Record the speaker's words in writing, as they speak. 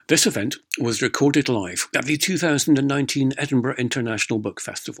This event was recorded live at the 2019 Edinburgh International Book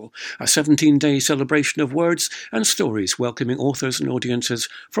Festival, a 17-day celebration of words and stories welcoming authors and audiences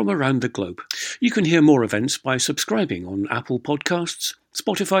from around the globe. You can hear more events by subscribing on Apple Podcasts,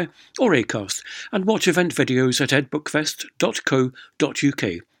 Spotify or Acast, and watch event videos at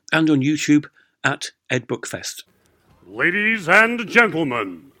edbookfest.co.uk and on YouTube at edbookfest. Ladies and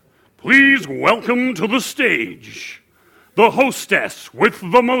gentlemen, please welcome to the stage the hostess with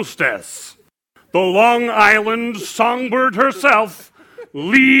the mostess, the Long Island songbird herself,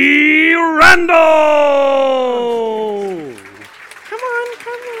 Lee Randall! Come on,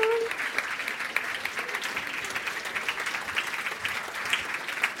 come on.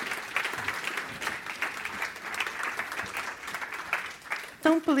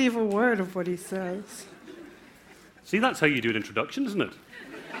 Don't believe a word of what he says. See, that's how you do an introduction, isn't it?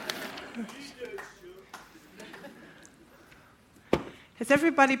 Has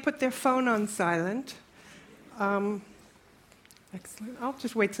everybody put their phone on silent? Excellent. I'll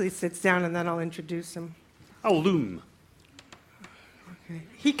just wait till he sits down and then I'll introduce him. I'll loom. Okay.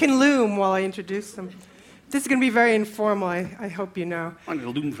 He can loom while I introduce him. This is going to be very informal, I hope you know. I'm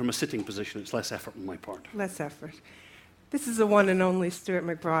going to loom from a sitting position. It's less effort on my part. Less effort. This is the one and only Stuart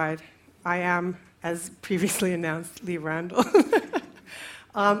McBride. I am, as previously announced, Lee Randall.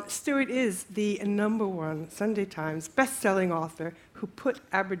 Stuart is the #1 Sunday Times best-selling author who put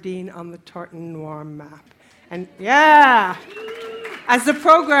Aberdeen on the Tartan Noir map. And yeah, as the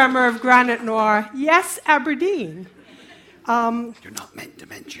programmer of Granite Noir, yes, Aberdeen. You're not meant to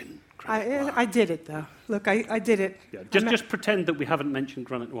mention Granite Noir. I did it, though. Look, I did it. Yeah, just pretend that we haven't mentioned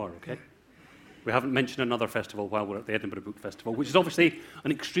Granite Noir, okay? We haven't mentioned another festival while we're at the Edinburgh Book Festival, which is obviously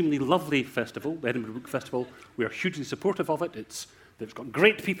an extremely lovely festival, the Edinburgh Book Festival. We are hugely supportive of it. It's got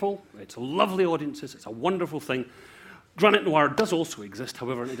great people, it's lovely audiences, it's a wonderful thing. Granite Noir does also exist,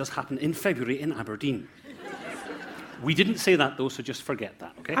 however, and it does happen in February in Aberdeen. We didn't say that, though, so just forget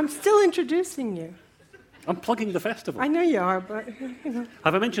that, okay? I'm still introducing you. I'm plugging the festival. I know you are, but, you know.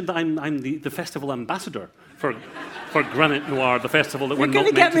 Have I mentioned that I'm the festival ambassador for Granite Noir, the festival that we're not meant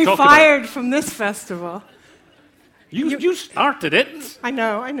to talk about? You're going to get me fired from this festival. You started it. I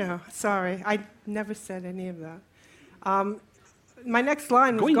know. Sorry. I never said any of that. My next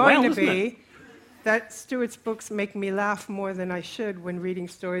line was going to be that Stuart's books make me laugh more than I should when reading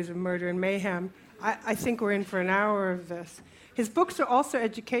stories of murder and mayhem. I think we're in for an hour of this. His books are also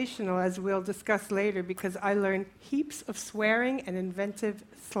educational, as we'll discuss later, because I learned heaps of swearing and inventive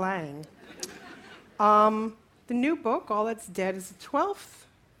slang. The new book, All That's Dead, is the 12th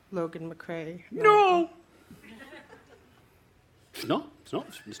Logan McCrae. No! It's not the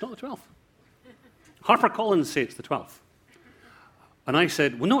 12th. HarperCollins say it's the 12th. And I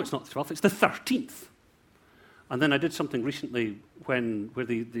said, well, no, it's not the 12th, it's the 13th. And then I did something recently where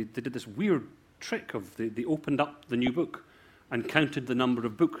they did this weird trick of they opened up the new book and counted the number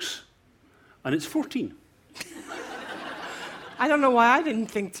of books, and it's 14. I don't know why I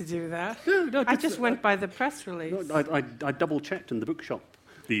didn't think to do that. No, I just went by the press release. No, I double-checked in the bookshop.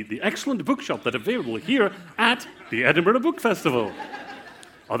 The excellent bookshop that's available here at the Edinburgh Book Festival.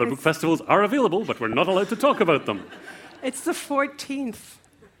 Other book festivals are available, but we're not allowed to talk about them. It's the 14th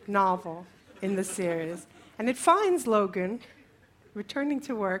novel in the series, and it finds Logan returning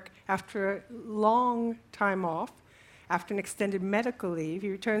to work after a long time off, after an extended medical leave.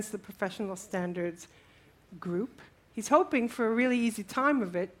 He returns to the professional standards group. He's hoping for a really easy time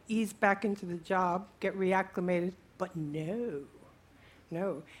of it, ease back into the job, get reacclimated, but no.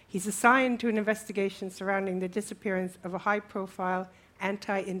 He's assigned to an investigation surrounding the disappearance of a high-profile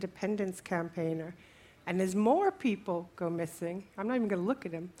anti-independence campaigner. And as more people go missing, I'm not even going to look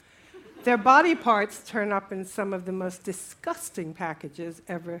at him, their body parts turn up in some of the most disgusting packages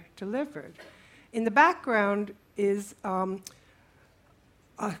ever delivered. In the background is a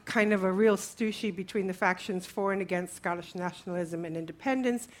kind of a real stooshy between the factions for and against Scottish nationalism and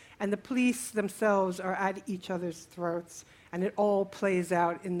independence, and the police themselves are at each other's throats, and it all plays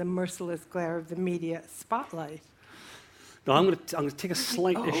out in the merciless glare of the media spotlight. No, I'm going to take a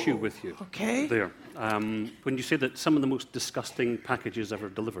slight issue with you. Okay. There. When you say that some of the most disgusting packages ever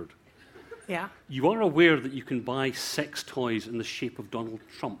delivered. Yeah. You are aware that you can buy sex toys in the shape of Donald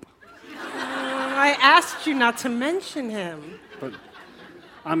Trump. I asked you not to mention him. But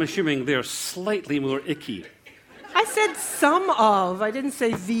I'm assuming they're slightly more icky. I said some of. I didn't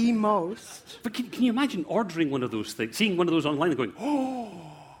say the most. But can you imagine ordering one of those things, seeing one of those online and going, oh,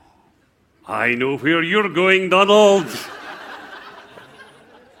 I know where you're going, Donald.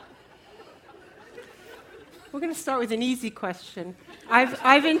 We're going to start with an easy question.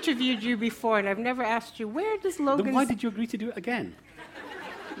 I've interviewed you before, and I've never asked you, where does Logan's... Then why did you agree to do it again?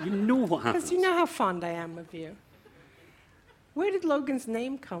 You know what happens. Because you know how fond I am of you. Where did Logan's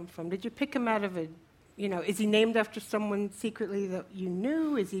name come from? Did you pick him out of is he named after someone secretly that you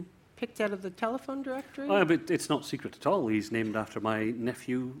knew? Is he picked out of the telephone directory? But it's not secret at all. He's named after my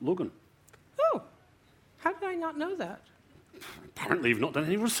nephew, Logan. Oh, how did I not know that? Apparently you've not done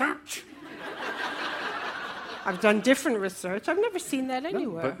any research. I've done different research. I've never seen that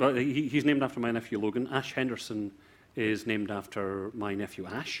anywhere. No, but he's named after my nephew, Logan. Ash Henderson is named after my nephew,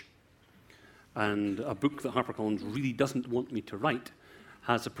 Ash. And a book that HarperCollins really doesn't want me to write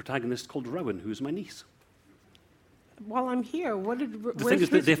has a protagonist called Rowan, who's my niece. While I'm here, The thing is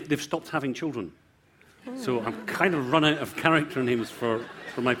that they've stopped having children. So I'm kind of run out of character names for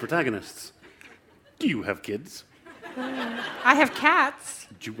my protagonists. Do you have kids? I have cats.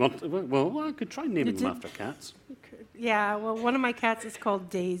 Do you want... Well, I could try naming them after cats. Yeah, well, one of my cats is called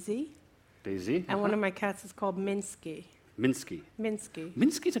Daisy. Daisy. And one of my cats is called Minsky. Minsky. Minsky.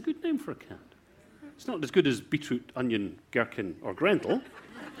 Minsky's a good name for a cat. It's not as good as beetroot, onion, gherkin, or Grendel,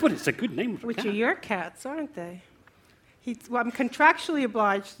 but it's a good name for a cat. Which are your cats, aren't they? I'm contractually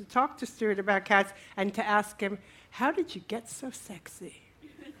obliged to talk to Stuart about cats and to ask him, how did you get so sexy?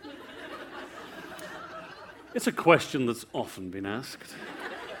 It's a question that's often been asked,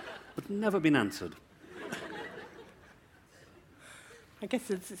 but never been answered. I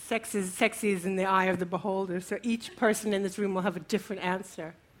guess it's sexy is in the eye of the beholder, so each person in this room will have a different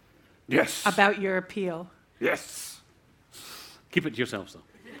answer. Yes. About your appeal. Yes. Keep it to yourselves, though,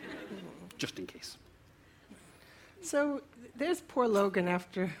 just in case. So there's poor Logan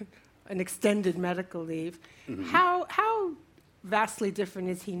after an extended medical leave. Mm-hmm. How vastly different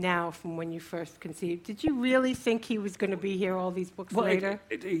is he now from when you first conceived? Did you really think he was going to be here all these books later?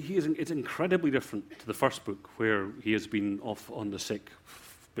 It's incredibly different to the first book, where he has been off on the sick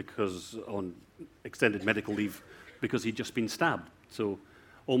on extended medical leave because he'd just been stabbed. So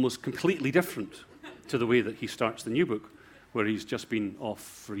almost completely different to the way that he starts the new book, where he's just been off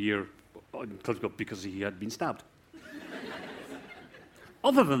for a year because he had been stabbed.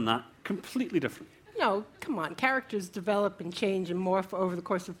 Other than that, completely different. No, come on. Characters develop and change and morph over the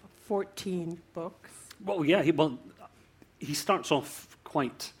course of 14 books. Well, yeah, he starts off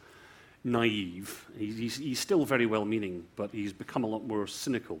quite naive. He's still very well-meaning, but he's become a lot more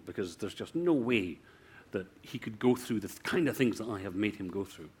cynical because there's just no way that he could go through the kind of things that I have made him go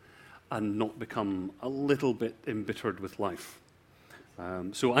through and not become a little bit embittered with life.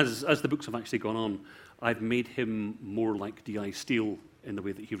 So as the books have actually gone on, I've made him more like D.I. Steele in the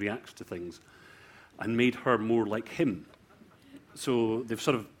way that he reacts to things, and made her more like him. So they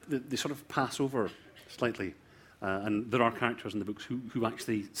sort of pass over slightly, and there are characters in the books who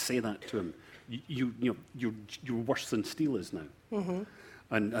actually say that to him. You're worse than Steele is now, mm-hmm.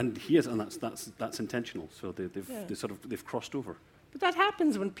 and he is, and that's intentional. So they've crossed over. But that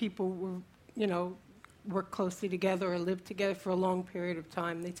happens when people work closely together or live together for a long period of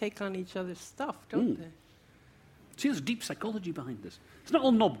time. They take on each other's stuff, don't they? See, there's deep psychology behind this. It's not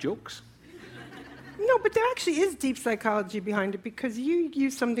all knob jokes. No, but there actually is deep psychology behind it, because you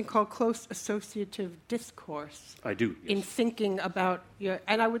use something called close associative discourse. I do, yes. In thinking about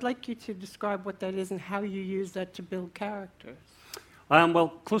and I would like you to describe what that is and how you use that to build characters. Well,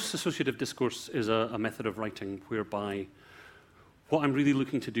 close associative discourse is a method of writing whereby what I'm really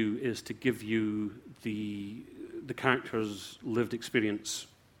looking to do is to give you the character's lived experience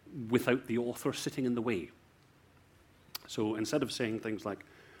without the author sitting in the way. So instead of saying things like,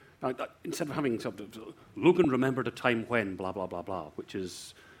 instead of having Logan remembered a time when, blah, blah, blah, blah, which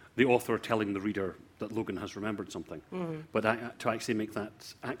is the author telling the reader that Logan has remembered something, but to actually make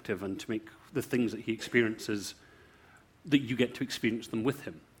that active and to make the things that he experiences, that you get to experience them with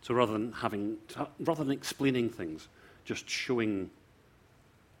him. So rather than explaining things, just showing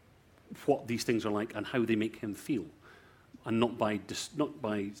what these things are like and how they make him feel, and not by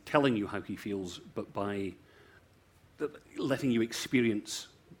telling you how he feels, but by letting you experience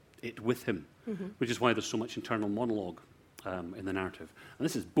it with him, which is why there's so much internal monologue in the narrative. And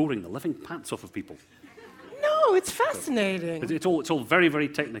this is boring the living pants off of people. No, it's fascinating. It's all very, very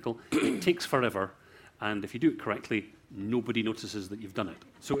technical. It takes forever, and if you do it correctly, nobody notices that you've done it.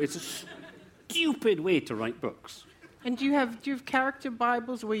 So it's a stupid way to write books. And do you have character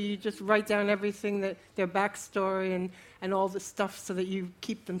Bibles where you just write down everything, their backstory and all the stuff, so that you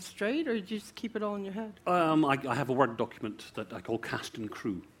keep them straight, or do you just keep it all in your head? I have a Word document that I call Cast and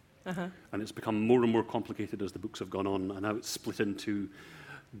Crew. And it's become more and more complicated as the books have gone on, and now it's split into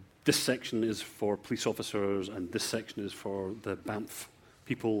this section is for police officers, and this section is for the Banff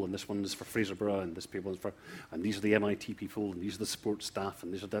people, and this one is for Fraserburgh, and this people is for, and these are the MIT people, and these are the sports staff,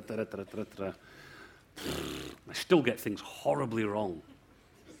 and these are da. I still get things horribly wrong.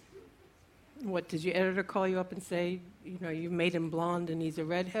 What, did your editor call you up and say, you made him blonde and he's a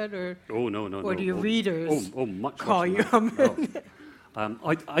redhead, or Oh, no. or do your readers Much call worse you than that. up?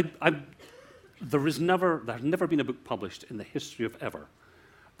 No. There's never been a book published in the history of ever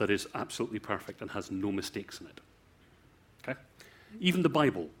that is absolutely perfect and has no mistakes in it. Okay? Even the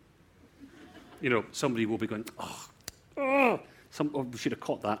Bible. Somebody will be going, we should have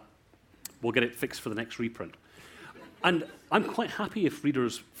caught that. We'll get it fixed for the next reprint. And I'm quite happy if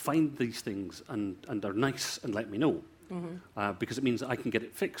readers find these things and are nice and let me know, because it means that I can get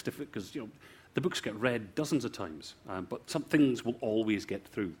it fixed. Because the books get read dozens of times, but some things will always get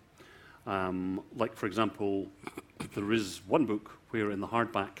through. Like, for example, there is one book where in the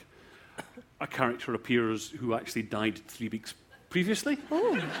hardback a character appears who actually died 3 weeks previously.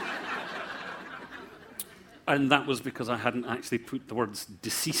 Oh. And that was because I hadn't actually put the words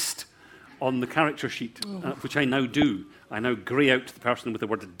deceased on the character sheet, which I now do. I now grey out the person with the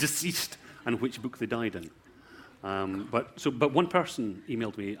word deceased and which book they died in. But one person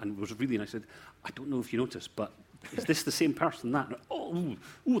emailed me and was really nice. Said, I don't know if you noticed, but is this the same person? That? Oh,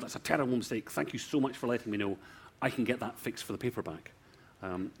 that's a terrible mistake. Thank you so much for letting me know. I can get that fixed for the paperback.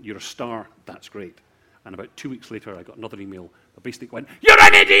 You're a star. That's great. And about 2 weeks later, I got another email that basically went, "You're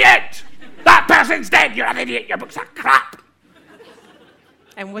an idiot! That person's dead! You're an idiot! Your books are crap!"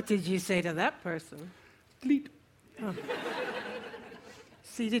 And what did you say to that person? Delete. Oh.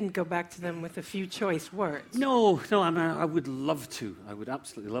 So you didn't go back to them with a few choice words? No. I would love to. I would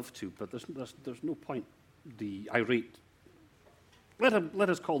absolutely love to, but there's no point. The irate, let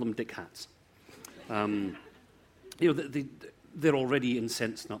us call them dick hats. They're already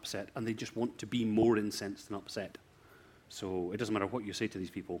incensed and upset, and they just want to be more incensed and upset. So it doesn't matter what you say to these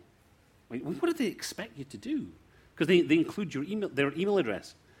people. What do they expect you to do? Because they include their email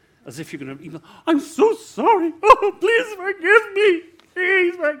address, as if you're going to email, "I'm so sorry. Oh, please forgive me.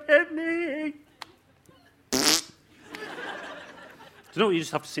 Please forgive me." So no, you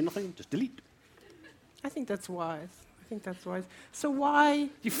just have to say nothing. Just delete. I think that's wise. So why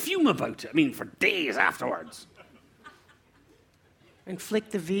You fume about it. For days afterwards. and flick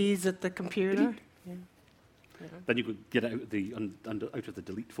the V's at the computer? Yeah. Then you could get it out of the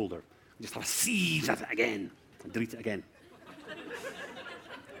delete folder and just have a seize at it again and delete it again.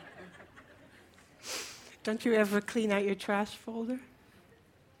 Don't you ever clean out your trash folder?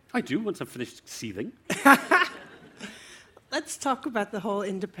 I do once I've finished seething. Let's talk about the whole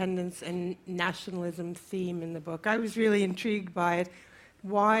independence and nationalism theme in the book. I was really intrigued by it.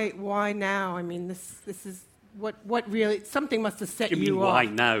 Why now? This is what really, something must have set You mean you why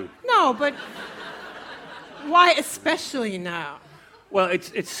off. now? No, but why especially now? Well,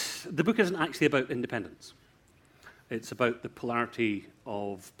 the book isn't actually about independence. It's about the polarity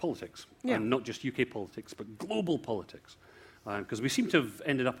of politics, and not just UK politics, but global politics. Because we seem to have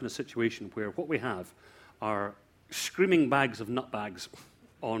ended up in a situation where what we have are screaming bags of nutbags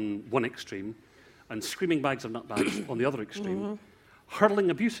on one extreme and screaming bags of nutbags on the other extreme, hurling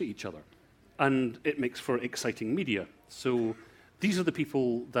abuse at each other. And it makes for exciting media. So these are the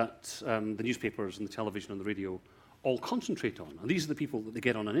people that the newspapers and the television and the radio all concentrate on. And these are the people that they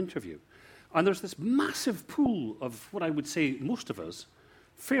get on an interview. And there's this massive pool of what I would say most of us,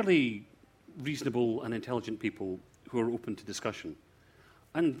 fairly reasonable and intelligent people who are open to discussion.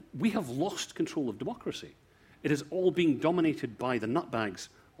 And we have lost control of democracy. It is all being dominated by the nutbags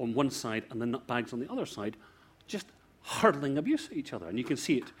on one side and the nutbags on the other side, just hurling abuse at each other. And you can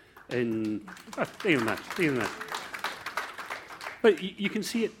see it in... Even that. But you can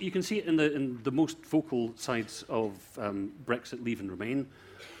see it in the most vocal sides of Brexit, Leave and Remain,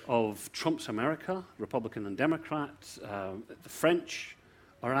 of Trump's America, Republican and Democrat. The French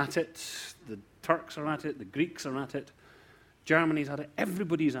are at it, the Turks are at it, the Greeks are at it, Germany's at it.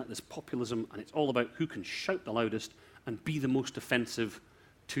 Everybody's at this populism, and it's all about who can shout the loudest and be the most offensive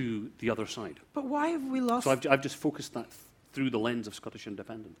to the other side. But why have we lost... So I've just focused that through the lens of Scottish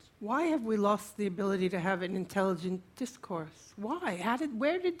independence. Why have we lost the ability to have an intelligent discourse? Why?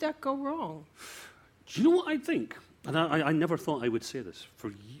 Where did that go wrong? Do you know what I think? And I never thought I would say this for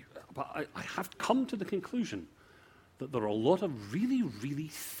years, but I have come to the conclusion that there are a lot of really, really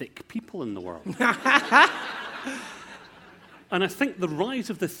thick people in the world. And I think the rise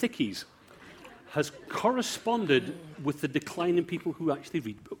of the thickies has corresponded with the decline in people who actually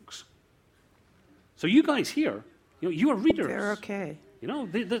read books. So you guys here, you are readers. They're okay.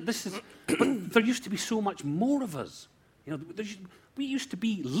 This is. But there used to be so much more of us. We used to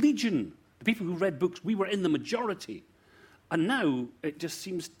be legion. The people who read books, we were in the majority. And now it just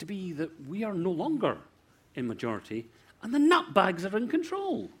seems to be that we are no longer in majority, and the nutbags are in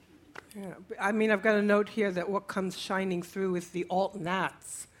control. Yeah, I've got a note here that what comes shining through is the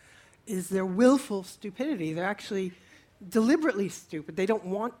alt-nats is their willful stupidity. They're actually deliberately stupid. They don't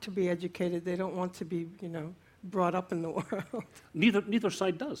want to be educated. They don't want to be, brought up in the world. Neither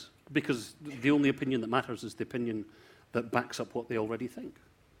side does, because the only opinion that matters is the opinion that backs up what they already think.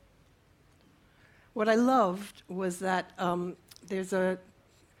 What I loved was that there's a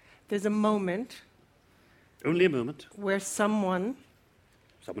moment. Only a moment. Where someone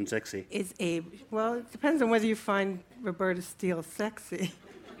sexy. Is able. Well, it depends on whether you find Roberta Steele sexy.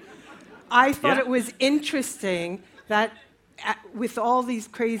 I thought it was interesting that with all these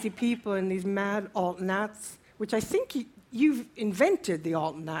crazy people and these mad alt-nats, which I think you've invented the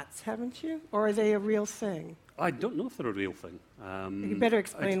alt-nats, haven't you? Or are they a real thing? I don't know if they're a real thing. You better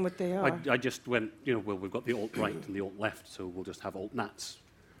explain what they are. I just went, well, we've got the alt-right and the alt-left, so we'll just have alt-nats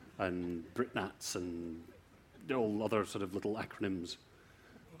and Brit-nats and all other sort of little acronyms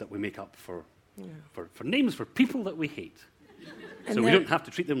that we make up for names for people that we hate. And so we don't have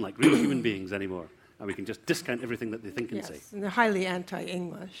to treat them like real human beings anymore, and we can just discount everything that they think and say. And they're highly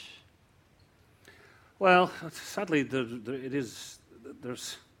anti-English. Well, sadly, it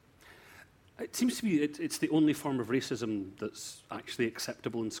seems to be it's the only form of racism that's actually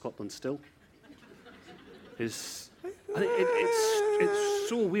acceptable in Scotland still. It's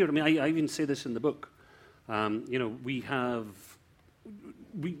so weird. I mean, I even say this in the book. We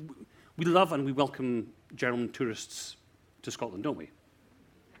love and we welcome German tourists to Scotland, don't we?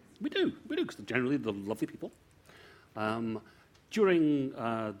 We do, because generally they're lovely people. During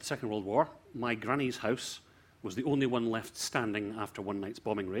the Second World War, my granny's house was the only one left standing after one night's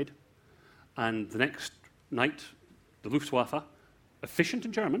bombing raid. And the next night, the Luftwaffe, efficient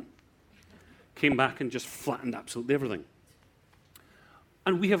and German, came back and just flattened absolutely everything.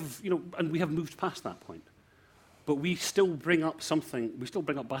 And we have moved past that point. But we still bring up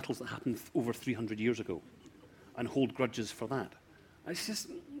battles that happened over 300 years ago and hold grudges for that. It's just,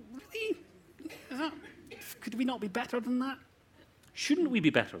 really? Could we not be better than that? Shouldn't we be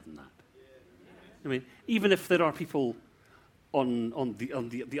better than that? I mean, even if there are people on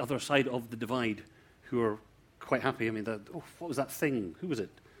the other side of the divide who are quite happy. I mean, what was that thing? Who was it?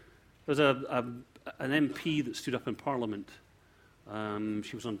 There was an MP that stood up in Parliament.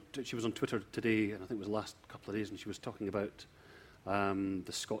 She was on Twitter today, and I think it was the last couple of days, and she was talking about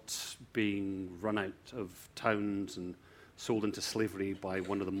the Scots being run out of towns and sold into slavery by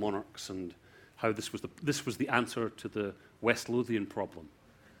one of the monarchs, and how this was the answer to the West Lothian problem.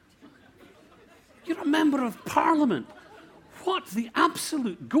 You're a member of Parliament. What the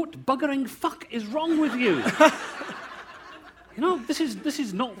absolute goat buggering fuck is wrong with you? This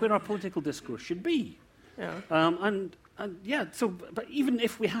is not where our political discourse should be. Yeah. But even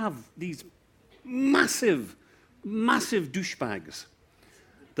if we have these massive douchebags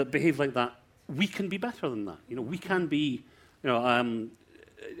that behave like that, we can be better than that. We can be.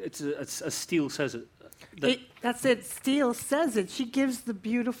 It's as Steele says it. That's it. Steele says it. She gives the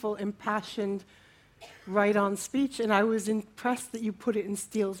beautiful, impassioned, right-on speech, and I was impressed that you put it in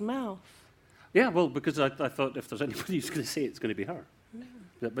Steele's mouth. Yeah, well, because I thought if there's anybody who's going to say it, it's going to be her.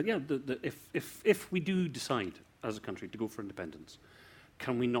 Yeah. But yeah, if we do decide as a country to go for independence,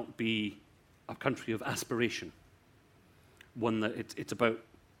 can we not be a country of aspiration? One that it's about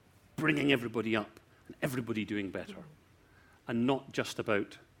bringing everybody up and everybody doing better, and not just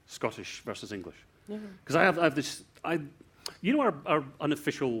about Scottish versus English. Because I have this, our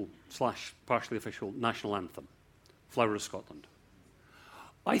unofficial / partially official national anthem, Flower of Scotland.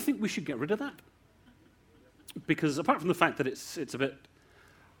 I think we should get rid of that. Because apart from the fact that it's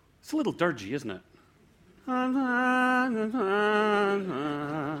a little dirgy, isn't it?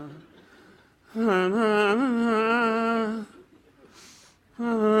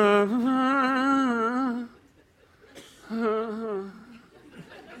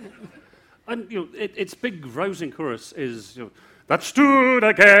 And its big rousing chorus is, that stood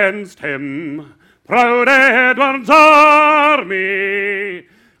against him, proud Edward's army,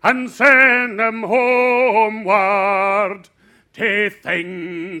 and send them homeward to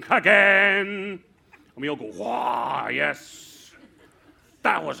think again. And we all go, wow, yes.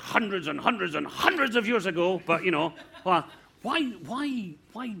 That was hundreds and hundreds and hundreds of years ago, but why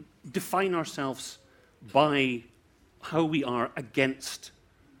define ourselves by how we are against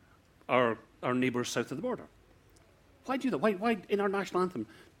our neighbours south of the border? Why do that? Why in our national anthem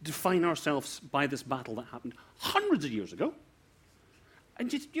define ourselves by this battle that happened hundreds of years ago? And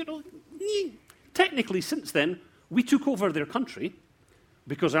just, technically since then, we took over their country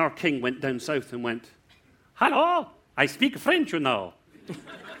because our king went down south and went, hello, I speak French, I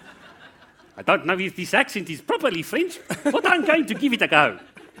don't know if this accent is properly French, but I'm going to give it a go.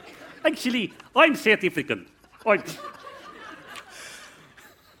 Actually, I'm South African.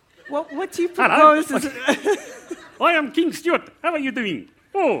 What do you Hello. propose? I am King Stuart. How are you doing?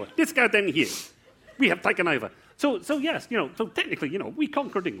 Oh, this guy down here. We have taken over. So yes, so technically, we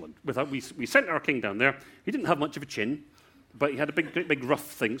conquered England. We sent our king down there. He didn't have much of a chin, but he had a great big rough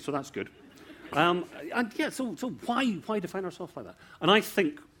thing, so that's good. So why define ourselves like that? And I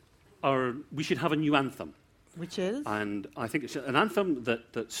think we should have a new anthem. Which is? And I think it's an anthem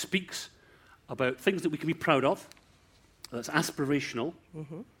that speaks about things that we can be proud of, that's aspirational,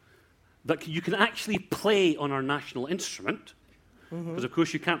 that you can actually play on our national instrument, because of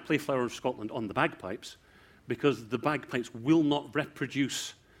course you can't play Flower of Scotland on the bagpipes, because the bagpipes will not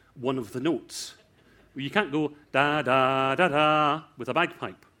reproduce one of the notes. You can't go da da da da with a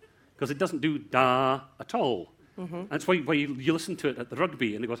bagpipe, because it doesn't do da at all. That's why you listen to it at the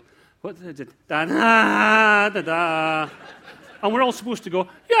rugby and it goes, what is it? Da da da da. And we're all supposed to go,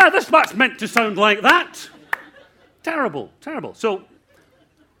 yeah, this match meant to sound like that. Terrible, terrible. So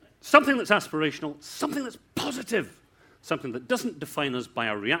something that's aspirational, something that's positive, something that doesn't define us by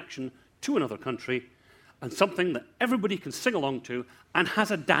our reaction to another country, and something that everybody can sing along to and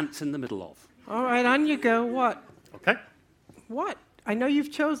has a dance in the middle of. All right, on you go. What? Okay? What? I know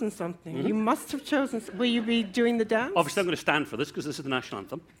you've chosen something. You must have chosen. Will you be doing the dance? Obviously, I'm going to stand for this because this is the national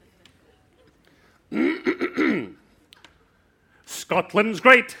anthem. Scotland's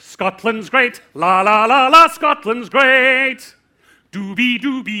great, la la la la, Scotland's great. Doobie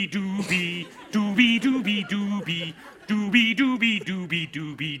doobie doobie, doobie doobie doobie, doobie doobie doobie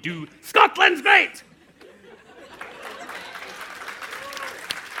doobie doo. Scotland's great!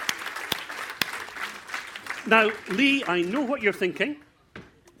 Now, Lee, I know what you're thinking.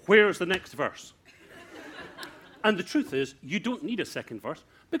 Where's the next verse? And the truth is, you don't need a second verse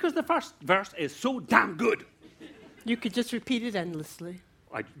because the first verse is so damn good. You could just repeat it endlessly.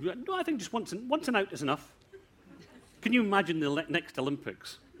 I think just once and out is enough. Can you imagine the next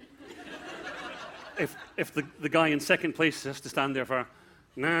Olympics? if the guy in second place has to stand there for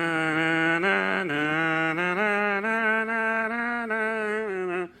na na na na na na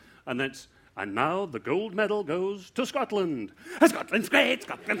na na, and now the gold medal goes to Scotland. Scotland's great,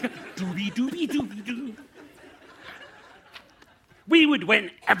 Scotland's great. Doobie doobie doobie doo. We would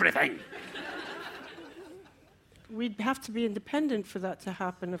win everything. We'd have to be independent for that to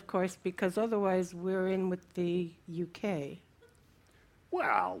happen, of course, because otherwise we're in with the UK.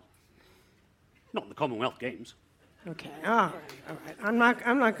 Well, not in the Commonwealth Games. Okay, all right. I'm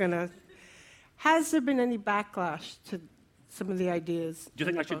not going to... Has there been any backlash to some of the ideas? Do you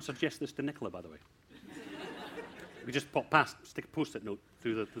think I should suggest this to Nicola, by the way? We just pop past, stick a post-it note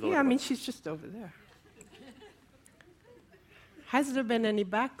through the Yeah, I mean, she's just over there. Has there been any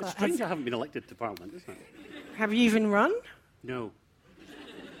backlash? It's strange I haven't been elected to Parliament, isn't it? Have you even run? No.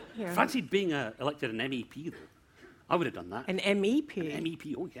 Yeah. Fancied being elected an MEP, though. I would have done that. An MEP? An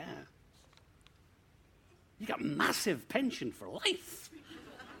MEP, oh yeah. You got massive pension for life.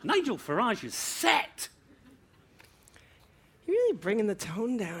 Nigel Farage is set. You're really bringing the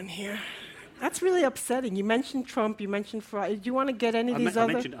tone down here. That's really upsetting. You mentioned Trump, you mentioned Farage. Do you want to get any of these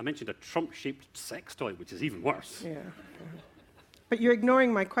other... I mentioned a Trump-shaped sex toy, which is even worse. Yeah. But you're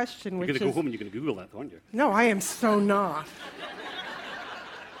ignoring my question, which is... You're going to go home and you're going to Google that, aren't you? No, I am so not.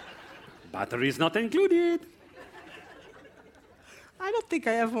 Batteries not included. I don't think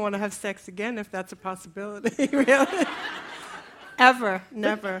I ever want to have sex again, if that's a possibility, really. Ever,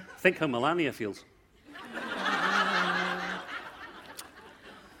 never. Think how Melania feels.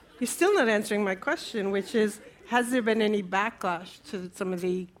 You're still not answering my question, which is, has there been any backlash to some of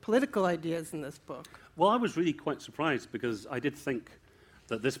the political ideas in this book? Well, I was really quite surprised because I did think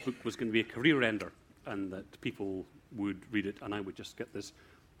that this book was going to be a career ender and that people would read it and I would just get this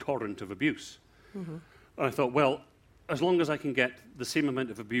torrent of abuse. And I thought, well, as long as I can get the same amount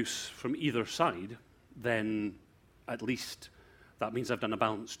of abuse from either side, then at least that means I've done a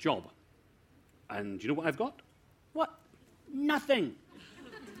balanced job. And do you know what I've got? What? Nothing.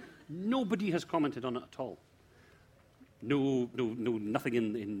 Nobody has commented on it at all. No, nothing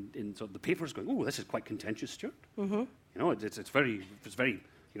in sort of the papers going, oh, this is quite contentious, Stuart. You know, it's very,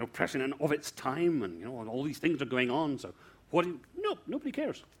 prescient and of its time, and all these things are going on. So no, nobody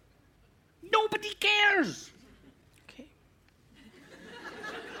cares. Nobody cares. Okay.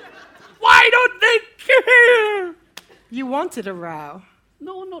 Why don't they care? You wanted a row.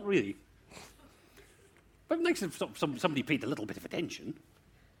 No, not really. But nice if somebody paid a little bit of attention.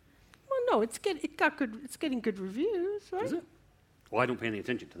 Well, no, it's getting good reviews, right? Is it? Well, I don't pay any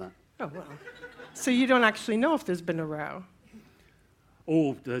attention to that. Oh, well. So you don't actually know if there's been a row?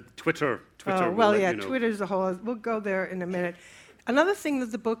 Oh, the Twitter. Oh, well, yeah, Twitter's a whole... We'll go there in a minute. Another thing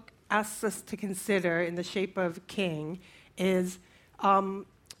that the book asks us to consider in The Shape of King is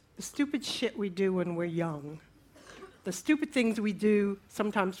the stupid shit we do when we're young, the stupid things we do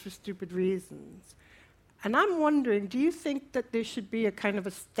sometimes for stupid reasons. And I'm wondering, do you think that there should be a kind of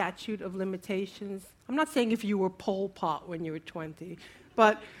a statute of limitations? I'm not saying if you were Pol Pot when you were 20,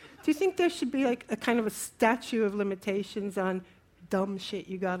 but do you think there should be like a kind of a statute of limitations on dumb shit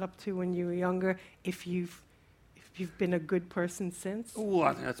you got up to when you were younger if you've been a good person since? Oh,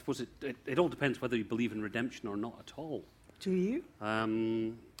 I suppose it all depends whether you believe in redemption or not at all. Do you?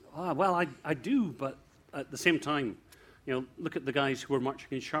 Well, I do, but at the same time, look at the guys who were marching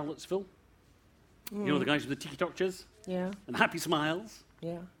in Charlottesville. You know, the guys with the tiki torches? Yeah. And happy smiles?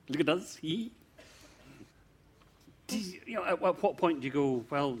 Yeah. Look at us. At what point do you go,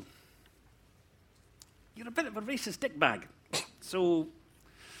 well, you're a bit of a racist dickbag. So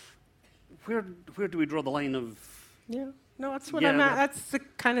where do we draw the line of... Yeah. No, that's what I'm at. That's the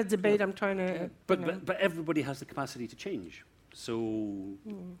kind of debate I'm trying to... But everybody has the capacity to change. So,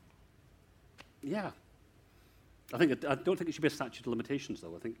 yeah. I don't think it should be a statute of limitations,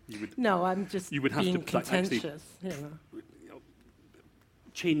 though. I think you would... No, I'm just you would have being to contentious.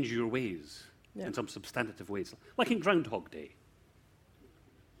 Change your ways in some substantive ways. Like in Groundhog Day.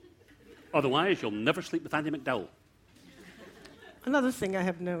 Otherwise, you'll never sleep with Andy McDowell. Another thing I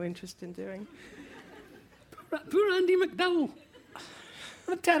have no interest in doing. Poor Andy McDowell.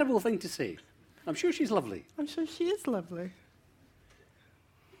 What a terrible thing to say. I'm sure she's lovely. I'm sure she is lovely.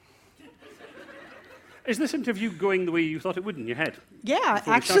 Is this interview going the way you thought it would in your head? Yeah,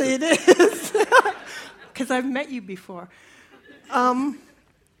 actually it is. Because I've met you before.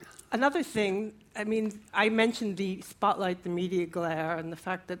 Another thing, I mean, I mentioned the spotlight, the media glare, and the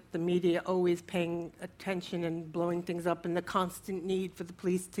fact that the media always paying attention and blowing things up, and the constant need for the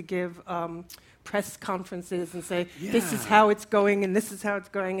police to give press conferences and say, this is how it's going, and this is how it's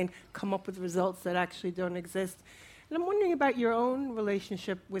going, and come up with results that actually don't exist. And I'm wondering about your own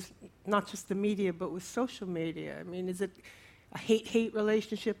relationship with not just the media, but with social media. I mean, is it a hate-hate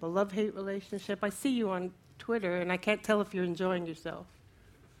relationship, a love-hate relationship? I see you on Twitter, and I can't tell if you're enjoying yourself.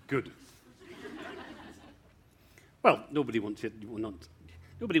 Good. Well, nobody wants you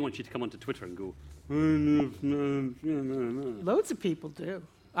to come onto Twitter and go... Loads of people do.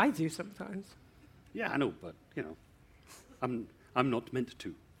 I do sometimes. Yeah, I know, but, I'm not meant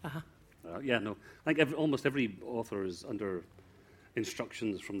to. Uh-huh. I think almost every author is under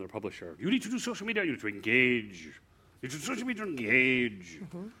instructions from their publisher. You need to do social media, you need to engage. You need to do social media, engage.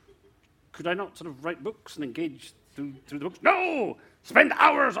 Mm-hmm. Could I not sort of write books and engage through the books? No! Spend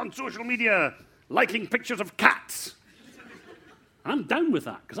hours on social media liking pictures of cats. I'm down with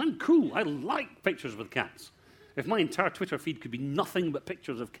that, because I'm cool. I like pictures with cats. If my entire Twitter feed could be nothing but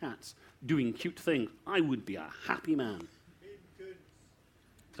pictures of cats doing cute things, I would be a happy man.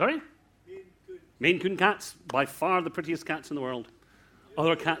 Sorry? Maine Coon cats, by far the prettiest cats in the world.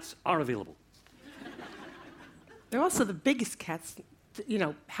 Other cats are available. They're also the biggest cats,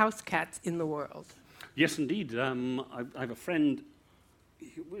 house cats in the world. Yes, indeed. I have a friend.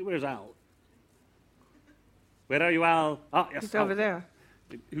 Where's Al? Where are you, Al? Ah, yes, He's over there.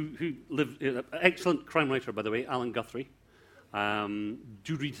 Who lived, excellent crime writer, by the way, Alan Guthrie.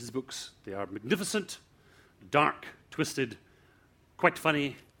 Do read his books. They are magnificent, dark, twisted, quite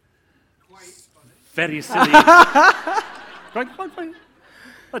funny. Very silly. Quite funny.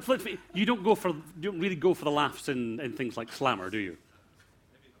 You don't really go for the laughs in things like Slammer, do you?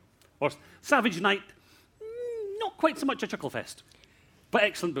 Or Savage Knight, not quite so much a chuckle fest. But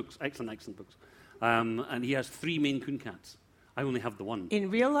excellent books, excellent books. And he has 3 Maine Coon cats. I only have the one. In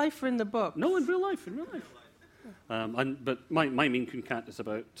real life or in the book? No, in real life. But my Maine Coon cat is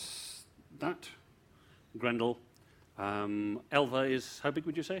about that. Grendel. Elva is, how big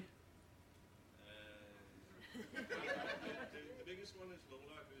would you say? The biggest one is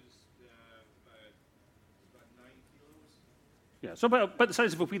Lola, who's about 9 kilos. Yeah, so about the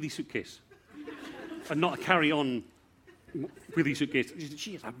size of a wheelie suitcase. And not a carry-on wheelie suitcase.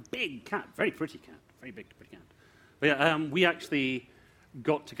 She is a big cat, very pretty cat, very big, pretty cat. But yeah, we actually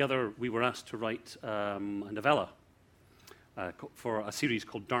got together, we were asked to write a novella for a series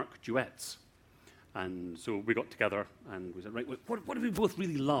called Dark Duets. And so we got together and we said, right, what do we both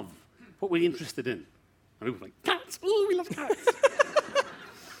really love? What were we interested in? And we were like, cats! Oh, we love cats!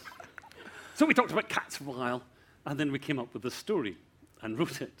 So we talked about cats for a while, and then we came up with a story and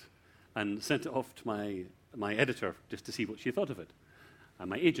wrote it and sent it off to my editor just to see what she thought of it, and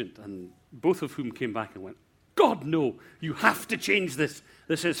my agent, and both of whom came back and went, God, no, you have to change this.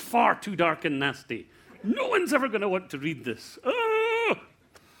 This is far too dark and nasty. No one's ever going to want to read this. Ah!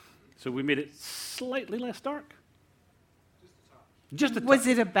 So we made it slightly less dark. Just a touch. Was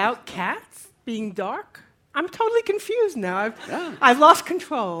it about cats being dark? I'm totally confused now. Yeah. I've lost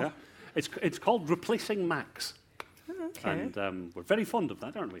control. Yeah. It's called Replacing Max. Okay. And we're very fond of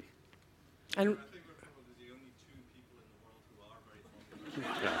that, aren't we? And, I think Remarkable is the only two people in the world who are very fond of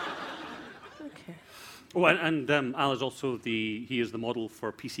it. Yeah. okay. Oh, and Al is also he is the model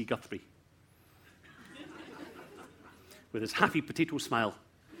for PC Guthrie. With his happy potato smile.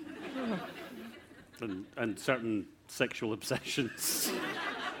 And certain sexual obsessions.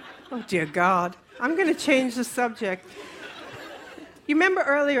 Oh, dear God. I'm going to change the subject. You remember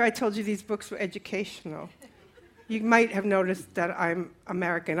earlier I told you these books were educational. You might have noticed that I'm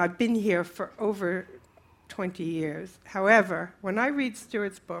American. I've been here for over 20 years. However, when I read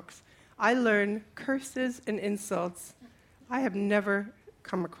Stuart's books, I learn curses and insults I have never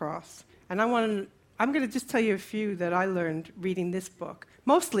come across. And I'm going to just tell you a few that I learned reading this book.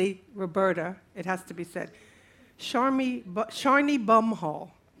 Mostly Roberta, it has to be said. Sharny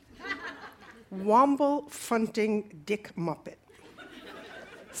Bumhole. Womble Funting Dick Muppet.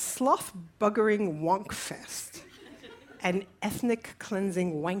 Sloth Buggering Wonkfest. And Ethnic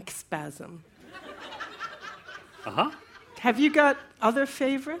Cleansing Wank Spasm. Uh-huh. Have you got other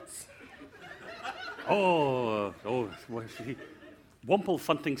favorites? Well, Womple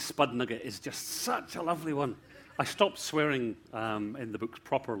Funting Spud Nugget is just such a lovely one. I stopped swearing in the books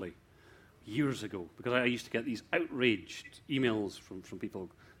properly years ago because I used to get these outraged emails from people.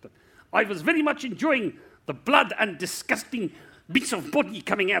 That I was very much enjoying the blood and disgusting bits of body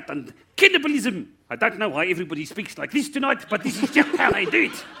coming out and cannibalism. I don't know why everybody speaks like this tonight, but this is just how they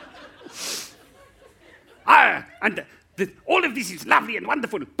do it. All of this is lovely and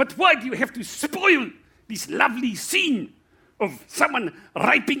wonderful, but why do you have to spoil this lovely scene of someone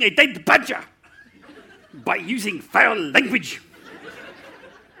raping a dead badger by using foul language?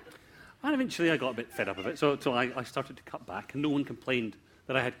 And eventually I got a bit fed up of it, so I started to cut back, and no one complained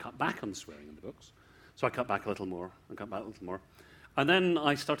that I had cut back on swearing in the books. So I cut back a little more, and cut back a little more. And then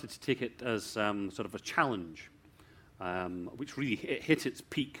I started to take it as sort of a challenge, which really hit its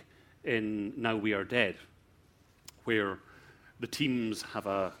peak in Now We Are Dead, where the teams have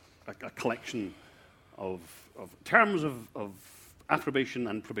a collection of terms of approbation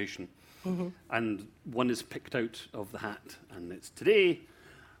and probation. Mm-hmm. And one is picked out of the hat, and it's today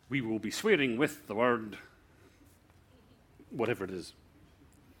we will be swearing with the word whatever it is.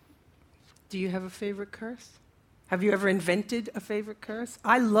 Do you have a favorite curse? Have you ever invented a favorite curse?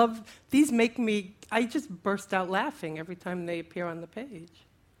 I love, these make me, I just burst out laughing every time they appear on the page.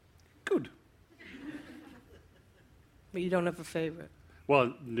 Good. But you don't have a favorite?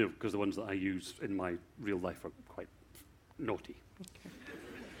 Well, no, because the ones that I use in my real life are quite naughty. Okay.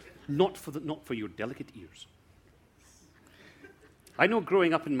 Not for your delicate ears. I know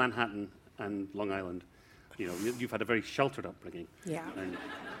growing up in Manhattan and Long Island, you've had a very sheltered upbringing. Yeah. And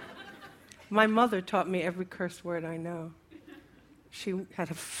my mother taught me every curse word I know. She had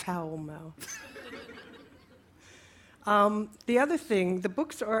a foul mouth. The other thing, the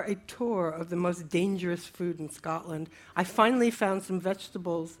books are a tour of the most dangerous food in Scotland. I finally found some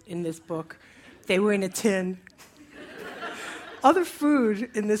vegetables in this book. They were in a tin. Other food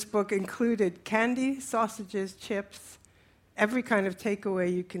in this book included candy, sausages, chips, every kind of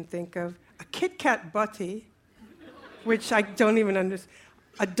takeaway you can think of, a Kit Kat butty, which I don't even understand,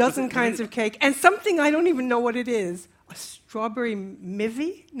 a dozen kinds of cake, and something I don't even know what it is, a strawberry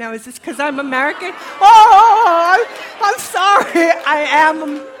mivvy? Now, is this because I'm American? Oh, I'm sorry. I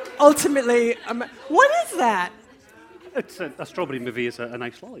am ultimately... what is that? it's a strawberry mivvy is a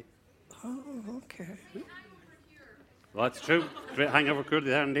nice lolly. Oh, okay. Well, that's true. Great hangover cure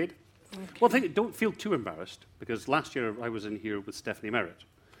there indeed. Okay. Well, don't feel too embarrassed, because last year I was in here with Stephanie Merritt,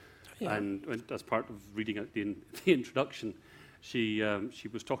 and as part of reading out the introduction, she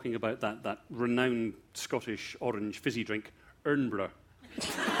was talking about that renowned Scottish orange fizzy drink, Ernborough.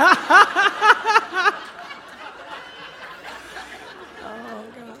 Oh,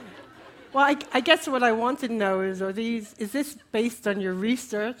 God. Well, I guess what I want to know is this based on your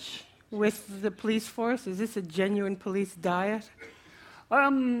research with the police force? Is this a genuine police diet?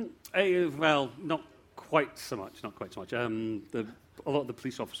 Well, not quite so much. Not quite so much. A lot of the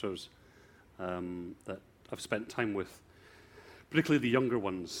police officers that I've spent time with, particularly the younger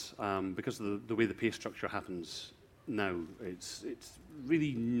ones, because of the way the pay structure happens now, it's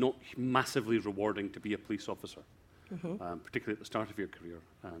really not massively rewarding to be a police officer, particularly at the start of your career.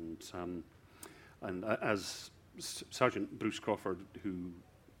 And as Sergeant Bruce Crawford, who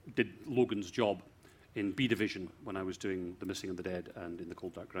did Logan's job in B Division when I was doing The Missing and the Dead and In the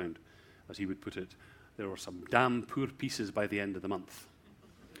Cold Dark Ground, as he would put it, there were some damn poor pieces by the end of the month.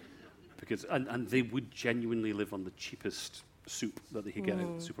 And they would genuinely live on the cheapest soup that they could get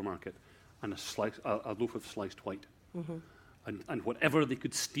at the supermarket. and a loaf of sliced white. And whatever they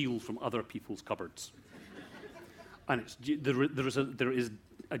could steal from other people's cupboards. And there is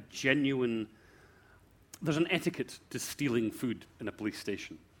a genuine... There's an etiquette to stealing food in a police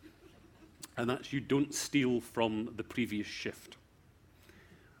station. And that's you don't steal from the previous shift.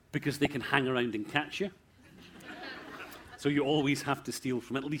 Because they can hang around and catch you. So you always have to steal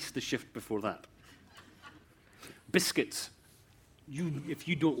from at least the shift before that. Biscuits. If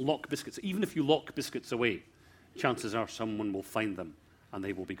you don't lock biscuits, even if you lock biscuits away, chances are someone will find them and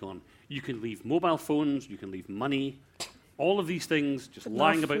they will be gone. You can leave mobile phones, you can leave money, all of these things just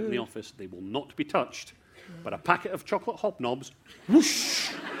lying about in the office. They will not be touched. But a packet of chocolate hobnobs,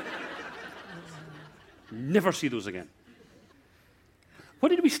 whoosh! Never see those again. What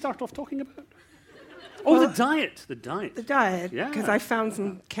did we start off talking about? Oh, Well, the diet. The diet. The diet, Yeah. because I found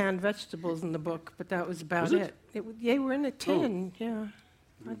some canned vegetables in the book, but that was about Was it? They were in a tin, yeah.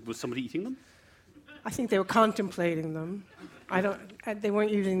 Was somebody eating them? I think they were contemplating them. They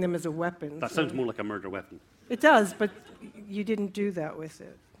weren't using them as a weapon. That so- sounds more like a murder weapon. It does, but you didn't do that with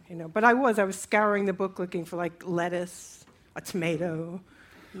it, you know. But I was scouring the book looking for like lettuce, a tomato,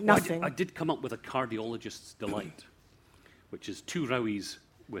 nothing. I did come up with a cardiologist's delight, which is 2 rowies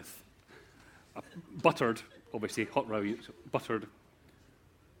with buttered, obviously hot rowie, buttered,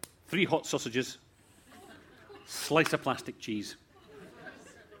 3 hot sausages, slice of plastic cheese,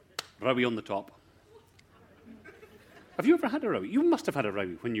 rowie on the top. Have you ever had a rowie? You must have had a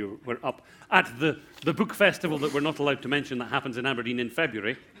rowie when you were up at the book festival that we're not allowed to mention that happens in Aberdeen in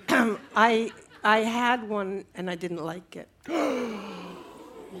February. I had one and I didn't like it.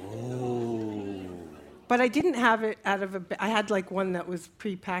 But I didn't have it out of I had like one that was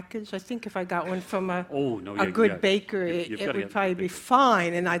pre-packaged. I think if I got one from a good bakery, You've it gotta would get probably the be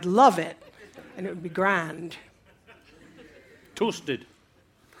fine and I'd love it. And it would be grand. Toasted.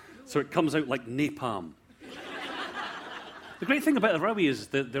 So it comes out like napalm. The great thing about a rowie is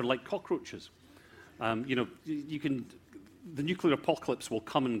that they're like cockroaches. The nuclear apocalypse will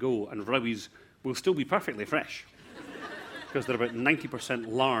come and go, and rowies will still be perfectly fresh because they're about 90%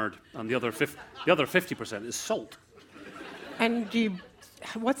 lard, and the other 50% is salt. And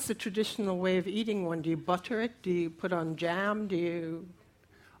what's the traditional way of eating one? Do you butter it? Do you put on jam? Do you...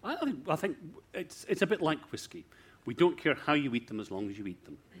 I think it's a bit like whiskey. We don't care how you eat them as long as you eat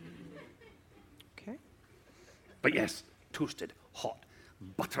them. Okay. But yes, toasted, hot,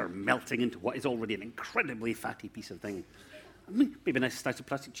 butter melting into what is already an incredibly fatty piece of thing. Maybe a nice slice of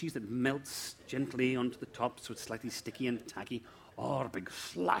plastic cheese that melts gently onto the top so it's slightly sticky and tacky. Or a big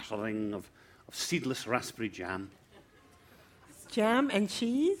splattering of seedless raspberry jam. Jam and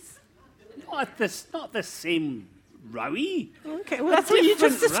cheese? Not the same rowie. Okay, well, that's what you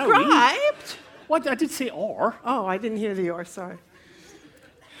just different rowie. described. What? I did say or. Oh, I didn't hear the or, sorry.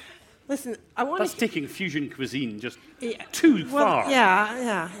 Listen, I want That's to... taking fusion cuisine just too far.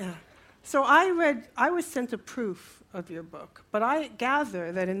 Yeah. So I was sent a proof of your book, but I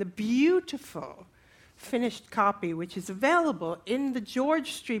gather that in the beautiful finished copy, which is available in the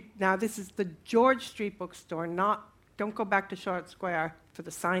George Street, now this is the George Street bookstore, don't go back to Charlotte Square for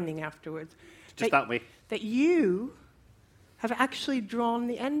the signing afterwards. Just that way. That you have actually drawn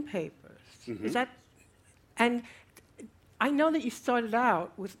the end papers. Mm-hmm. Is that, and I know that you started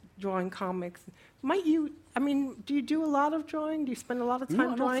out with drawing comics. Do you do a lot of drawing? Do you spend a lot of time No, an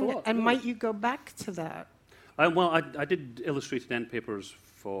awful drawing? lot, And no. might you go back to that? I did illustrated end papers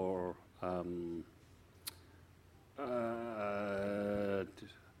for.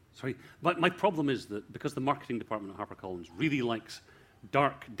 Sorry, my problem is that because the marketing department at HarperCollins really likes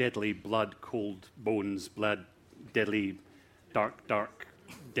dark, deadly, blood, cold bones, blood, deadly, dark,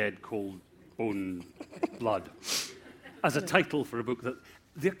 dead, cold bone, blood, as a title for a book that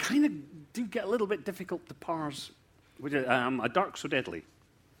they kind of do get a little bit difficult to parse. Which is, a dark so deadly.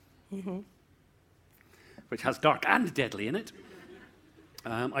 Mm-hmm. Which has dark and deadly in it.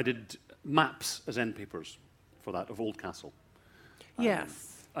 I did maps as end papers for that of Oldcastle.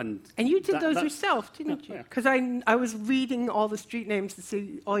 Yes. And you did those that- yourself, didn't you? Yeah. Because I was reading all the street names to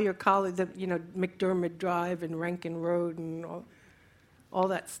see all your colleagues, McDermott Drive and Rankin Road and all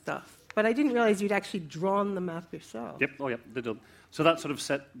that stuff. But I didn't realize you'd actually drawn the map yourself. Yep, they did. So that sort of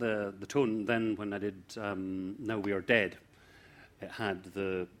set the tone. Then when I did Now We Are Dead, it had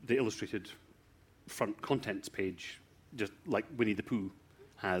the illustrated front contents page, just like Winnie the Pooh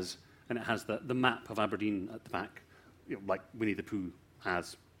has, and it has the map of Aberdeen at the back, like Winnie the Pooh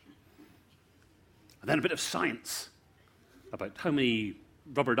has. And then a bit of science about how many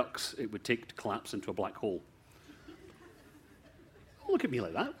rubber ducks it would take to collapse into a black hole. Don't look at me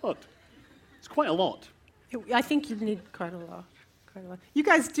like that. What? It's quite a lot. I think you need quite a lot. quite a lot. You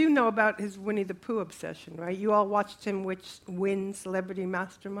guys do know about his Winnie the Pooh obsession, right? You all watched him win Celebrity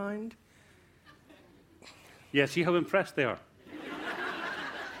Mastermind. Yeah, see how impressed they are?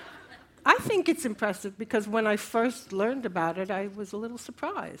 I think it's impressive because when I first learned about it, I was a little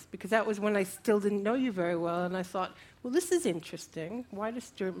surprised because that was when I still didn't know you very well, and I thought, well, this is interesting. Why does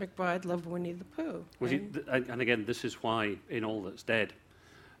Stuart McBride love Winnie the Pooh? Well, and again, this is why in All That's Dead,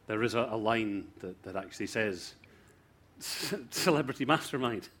 there is a line that actually says, Celebrity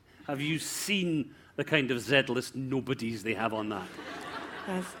Mastermind. Have you seen the kind of Z-list nobodies they have on that?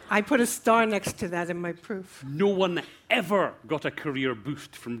 Yes. I put a star next to that in my proof. No one ever got a career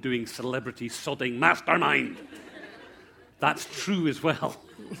boost from doing Celebrity Sodding Mastermind. That's true as well.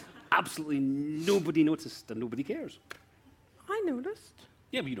 Absolutely nobody noticed and nobody cares. I noticed.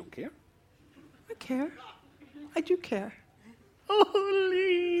 Yeah, but you don't care. I care. I do care.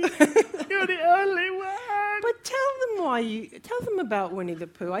 Only you're the only one. But tell them about Winnie the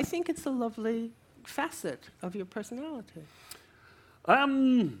Pooh. I think it's a lovely facet of your personality.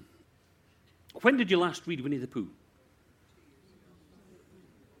 When did you last read Winnie the Pooh?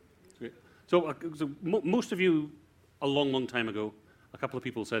 So most of you, a long, long time ago. A couple of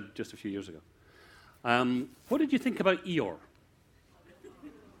people said just a few years ago. What did you think about Eeyore?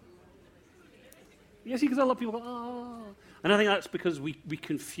 Yes, because a lot of people go, oh. And I think that's because we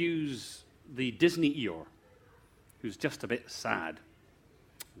confuse the Disney Eeyore, who's just a bit sad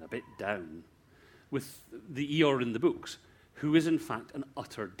and a bit down, with the Eeyore in the books, who is in fact an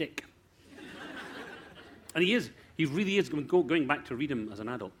utter dick. And he is. He really is. Going back to read him as an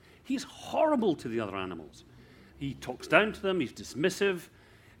adult, he's horrible to the other animals. He talks down to them, he's dismissive,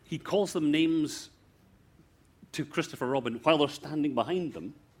 he calls them names to Christopher Robin while they're standing behind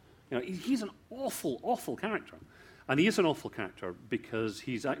them. You know, he's an awful, awful character. And he is an awful character because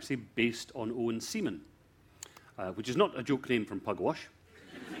he's actually based on Owen Seaman, which is not a joke name from Pugwash.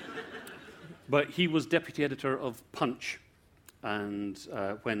 But he was deputy editor of Punch, and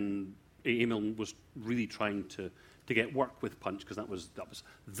when A. Milne was really trying to get work with Punch, because that was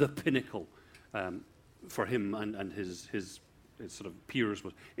the pinnacle for him and his sort of peers,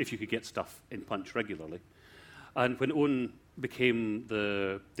 was if you could get stuff in Punch regularly. And when Owen became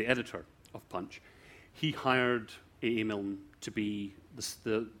the editor of Punch, he hired A. Milne to be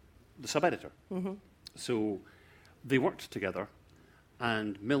the sub-editor. Mm-hmm. So they worked together,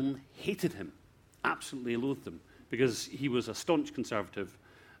 and Milne hated him, absolutely loathed him, because he was a staunch conservative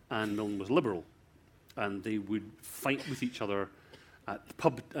and Milne was liberal. And they would fight with each other at the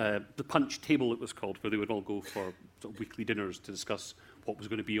pub, the Punch table it was called, where they would all go for sort of weekly dinners to discuss what was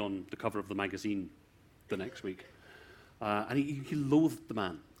going to be on the cover of the magazine the next week. And he loathed the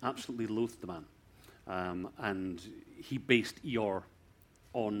man, absolutely loathed the man. And he based Eeyore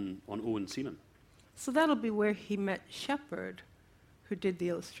on Owen Seaman. So that'll be where he met Shepard, who did the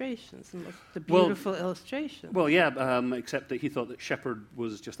illustrations, the beautiful illustrations. Well, yeah, except that he thought that Shepard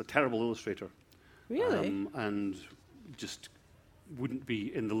was just a terrible illustrator. Really? And just wouldn't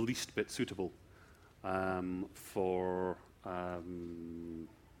be in the least bit suitable for one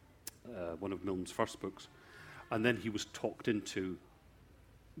of Milne's first books. And then he was talked into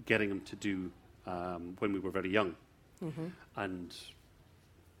getting him to do When We Were Very Young. Mm-hmm. And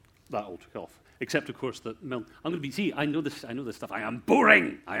that all took off. Except, of course, that Milne... I know this stuff. I am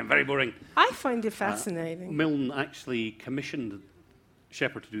boring. I am very boring. I find it fascinating. Milne actually commissioned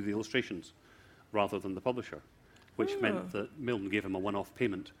Shepard to do the illustrations rather than the publisher, which meant that Milne gave him a one-off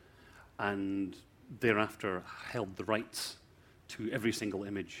payment and thereafter held the rights to every single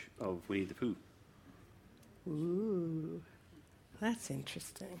image of Winnie the Pooh. Ooh, that's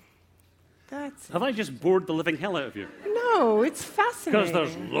interesting. Have I just bored the living hell out of you? No, it's fascinating.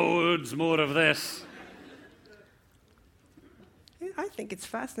 Because there's loads more of this. I think it's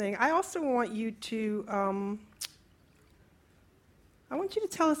fascinating. I also want you to... I want you to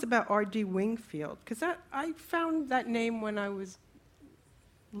tell us about R.D. Wingfield, because I found that name when I was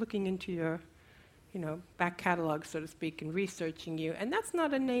looking into your, back catalog, so to speak, and researching you. And that's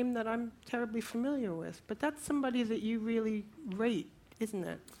not a name that I'm terribly familiar with, but that's somebody that you really rate, isn't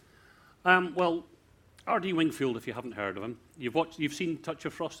it? Well, R.D. Wingfield, if you haven't heard of him, you've seen Touch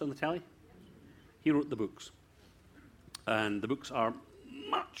of Frost on the telly? He wrote the books. And the books are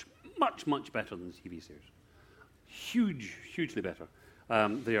much, much, much better than the TV series. Hugely better.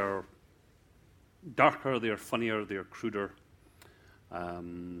 They are darker, they are funnier, they are cruder.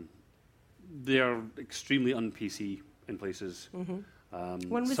 They are extremely un-PC in places. Mm-hmm.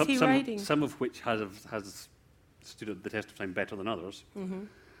 When was he writing? Some of which has stood the test of time better than others. Mm-hmm.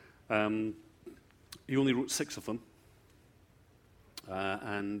 He only wrote 6 of them.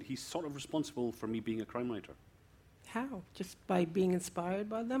 And he's sort of responsible for me being a crime writer. How? Just by being inspired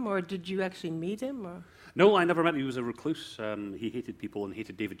by them? Or did you actually meet him? Or? No, I never met him. He was a recluse. He hated people and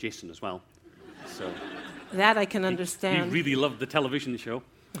hated David Jason as well. So That I can he understand. really loved the television show.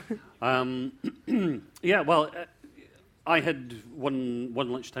 Yeah, well, I had one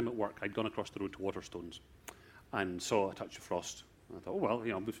lunchtime at work. I'd gone across the road to Waterstones and saw A Touch of Frost. And I thought, oh, well,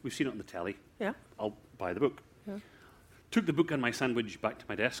 you know, we've seen it on the telly. Yeah. I'll buy the book. Yeah. Took the book and my sandwich back to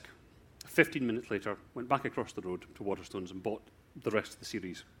my desk. 15 minutes later, went back across the road to Waterstones and bought the rest of the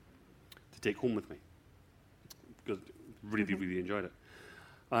series to take home with me. Because really, really enjoyed it.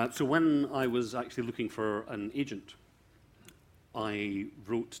 So when I was actually looking for an agent, I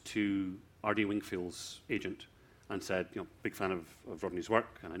wrote to R.D. Wingfield's agent and said, you know, big fan of Rodney's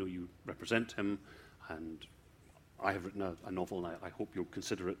work, and I know you represent him, and I have written a novel, and I hope you'll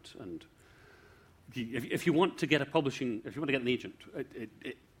consider it. And if you want to get if you want to get an agent,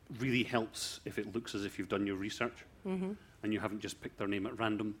 it really helps if it looks as if you've done your research and you haven't just picked their name at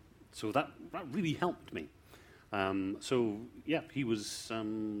random. So that really helped me. So yeah, he was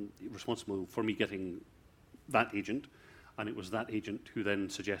responsible for me getting that agent, and it was that agent who then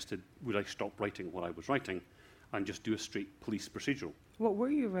suggested, would I stop writing what I was writing and just do a straight police procedural. What were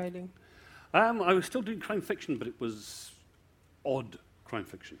you writing? I was still doing crime fiction, but it was odd crime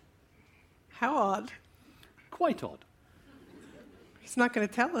fiction. How odd. Quite odd. He's not going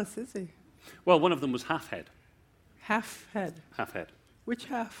to tell us, is he? Well, one of them was Half Head. Half head. Half Head. Which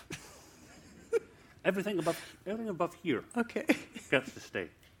half? Everything above here Okay. gets to stay.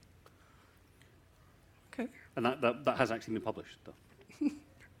 Okay. And that has actually been published. What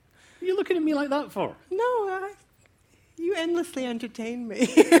are you looking at me like that for? No, you endlessly entertain me.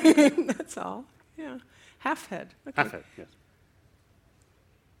 That's all. Yeah. Half head. Okay. Half Head, yes.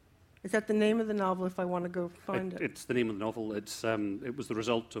 Is that the name of the novel if I want to go find it? It's the name of the novel. It was the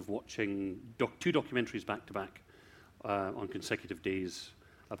result of watching two documentaries back to back on consecutive days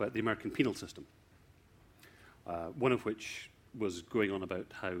about the American penal system. One of which was going on about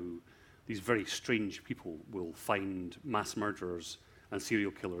how these very strange people will find mass murderers and serial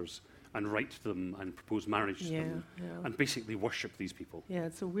killers and write to them and propose marriage to them and basically worship these people. Yeah,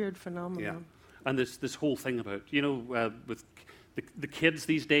 it's a weird phenomenon. Yeah. And this whole thing about, you know, with the kids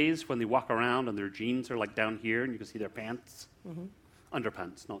these days, when they walk around and their jeans are like down here and you can see their pants.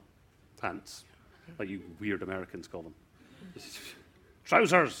 Underpants, not pants, like you weird Americans call them.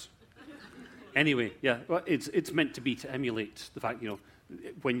 Trousers! Anyway, yeah, well, it's meant to be to emulate the fact, you know,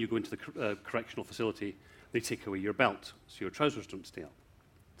 when you go into the correctional facility, they take away your belt so your trousers don't stay up.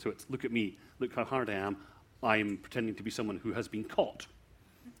 So it's, look at me, look how hard I am. I'm pretending to be someone who has been caught,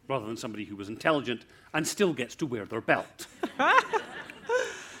 rather than somebody who was intelligent and still gets to wear their belt.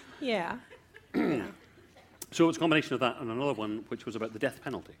 Yeah. So it's a combination of that and another one which was about the death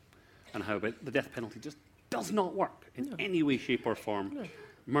penalty and how the death penalty just does not work in any way, shape or form. No.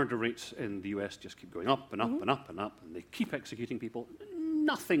 Murder rates in the US just keep going up and up and up and up, and they keep executing people.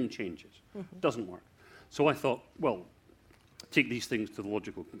 Nothing changes. Doesn't work. So I thought, well, take these things to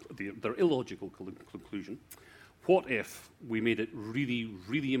their illogical conclusion. What if we made it really,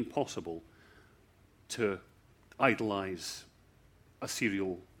 really impossible to idolize a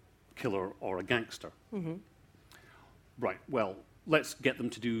serial killer or a gangster? Right, well, let's get them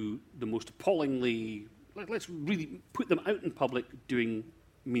to do the most appallingly, let's really put them out in public doing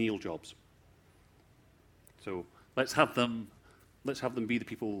menial jobs. So let's have them be the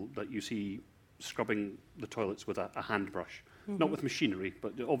people that you see scrubbing the toilets with a hand brush. Not with machinery,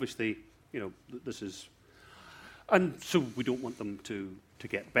 but obviously, you know, this is... And so we don't want them to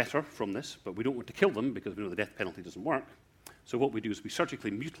get better from this, but we don't want to kill them because we know the death penalty doesn't work. So what we do is we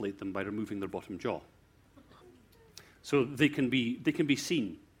surgically mutilate them by removing their bottom jaw. So they can be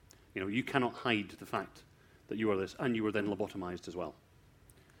seen. You know, you cannot hide the fact that you are this, and you are then lobotomized as well.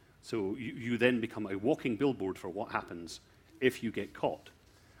 So you then become a walking billboard for what happens if you get caught.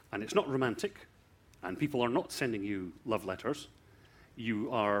 And it's not romantic, and people are not sending you love letters.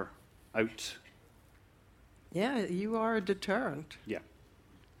 You are out. Yeah, you are a deterrent. Yeah.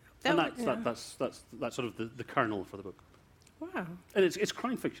 And that's sort of the kernel for the book. Wow. And it's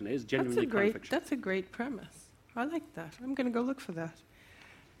crime fiction. It is genuinely crime fiction. That's a great premise. I like that. I'm going to go look for that.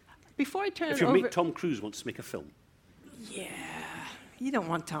 Before I turn if it your over... mate Tom Cruise wants to make a film. Yeah. You don't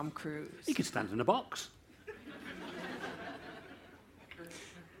want Tom Cruise. He could stand in a box.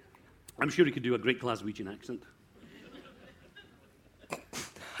 I'm sure he could do a great Glaswegian accent.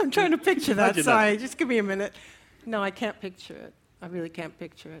 I'm trying to picture that. Imagine Sorry, just give me a minute. No, I can't picture it. I really can't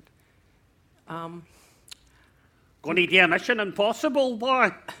picture it. Gonna do a Mission Impossible,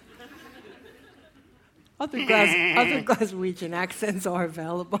 boy. Other Glaswegian accents are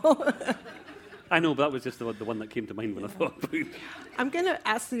available. I know, but that was just the one that came to mind when I thought about it. I'm going to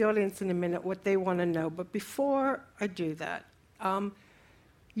ask the audience in a minute what they want to know, but before I do that,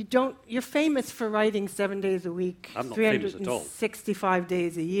 you're famous for writing 7 days a week, I'm not famous at all. 365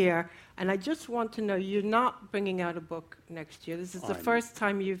 days a year, and I just want to know, you're not bringing out a book next year. This is the first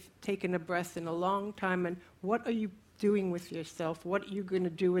time you've taken a breath in a long time, and what are you doing with yourself? What are you going to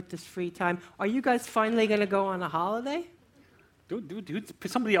do with this free time? Are you guys finally going to go on a holiday? Dude,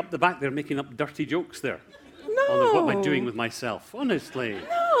 somebody up the back there making up dirty jokes there. No. On what am I doing with myself? Honestly.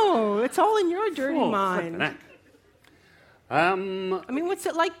 No, it's all in your dirty Oh, mind. flippin' heck. I mean, what's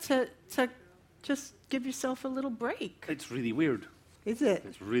it like to just give yourself a little break? It's really weird. Is it?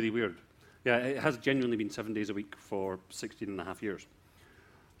 It's really weird. Yeah, it has genuinely been 7 days a week for 16 and a half years.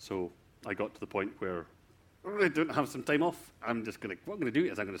 So I got to the point where I don't have some time off. What I'm going to do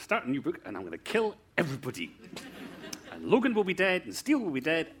is I'm going to start a new book and I'm going to kill everybody. And Logan will be dead, and Steele will be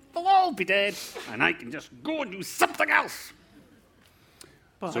dead, they'll all be dead, and I can just go and do something else.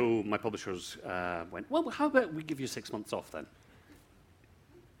 But So my publishers went, well, how about we give you 6 months off then?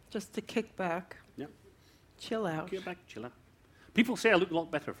 just to kick back, Yeah, chill out. get back, chill out. People say I look a lot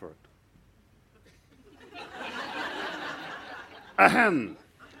better for it. Ahem.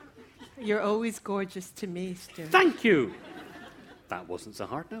 You're always gorgeous to me, Stu. Thank you. That wasn't so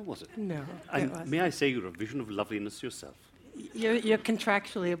hard now, was it? No, And it wasn't. may I say you're a vision of loveliness yourself? You're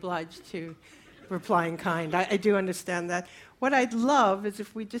contractually obliged to reply in kind. I do understand that. What I'd love is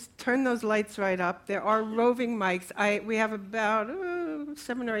if we just turn those lights right up. There are roving mics. We have about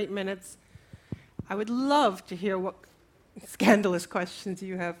 7 or 8 minutes. I would love to hear what scandalous questions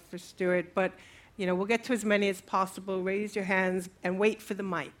you have for Stuart, but we'll get to as many as possible. Raise your hands and wait for the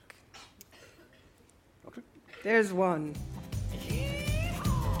mic. Okay. There's one.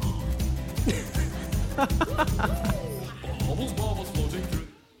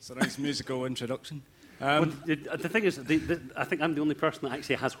 It's a nice musical introduction. Well, the thing is, I think I'm the only person that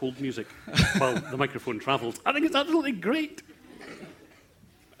actually has hold music while the microphone travels. I think it's absolutely great.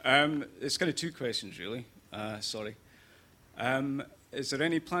 It's kind of 2 questions, really. Sorry. Is there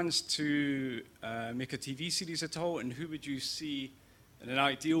any plans to make a TV series at all, and who would you see in an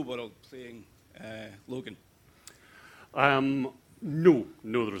ideal world playing Logan? No,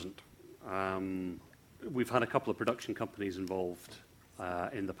 there isn't. We've had a couple of production companies involved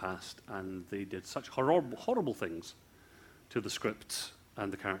in the past, and they did such horrible things to the scripts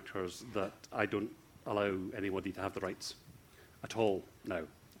and the characters that I don't allow anybody to have the rights at all now.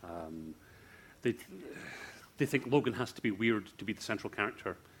 They think Logan has to be weird to be the central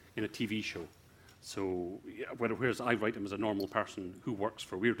character in a TV show. So, whereas I write him as a normal person who works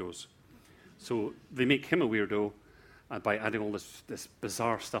for weirdos. So they make him a weirdo by adding all this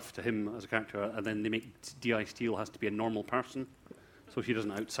bizarre stuff to him as a character, and then they make D.I. Steele has to be a normal person, so she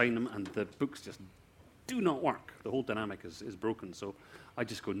doesn't outsign him, and the books just do not work. The whole dynamic is broken, so I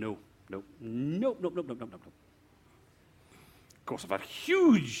just go, no. Of course, if a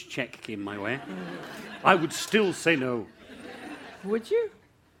huge check came my way, I would still say no. Would you?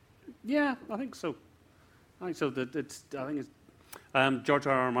 Yeah, I think so. George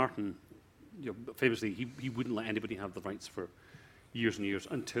R.R. Martin, famously, he wouldn't let anybody have the rights for years and years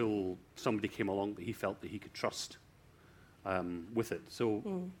until somebody came along that he felt that he could trust with it. So,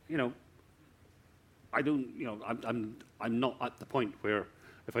 I don't, I'm not at the point where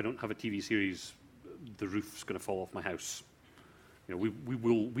if I don't have a TV series, the roof's going to fall off my house.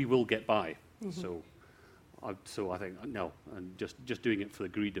 We will get by. Mm-hmm. So I think no, and just doing it for the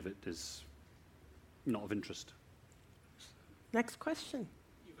greed of it is not of interest. Next question.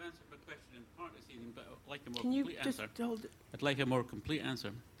 You've answered my question in part this evening, but I'd like a more Can you complete just answer. hold it? I'd like a more complete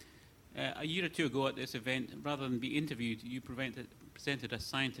answer. A year or 2 ago at this event, rather than be interviewed, you presented a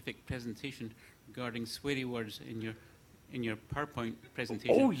scientific presentation regarding sweary words in your PowerPoint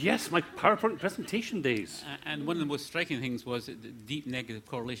presentation. Oh yes, my PowerPoint presentation days. And one of the most striking things was the deep negative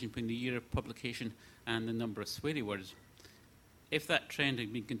correlation between the year of publication and the number of sweary words. If that trend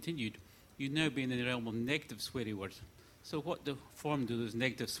had been continued, you'd now be in the realm of negative sweary words. So what form do those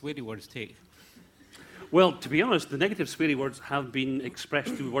negative sweary words take? Well, to be honest, the negative sweary words have been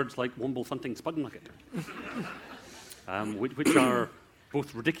expressed through words like Womble Funting Spudnugget, which are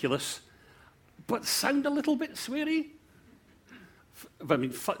both ridiculous, but sound a little bit sweary.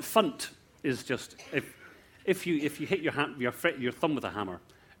 Funt is just if you hit your thumb with a hammer,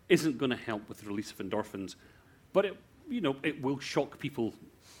 isn't going to help with the release of endorphins, but it will shock people.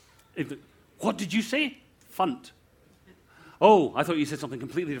 What did you say? Funt. Oh, I thought you said something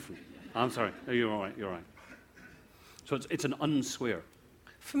completely different. I'm sorry. You're all right. So it's an unswear.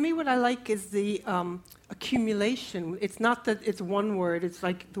 For me, what I like is the accumulation. It's not that it's one word, it's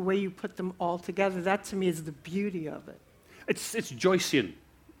like the way you put them all together. That, to me, is the beauty of it. It's Joycean,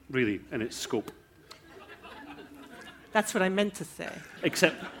 really, in its scope. That's what I meant to say.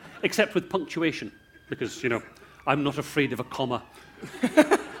 Except with punctuation, because, I'm not afraid of a comma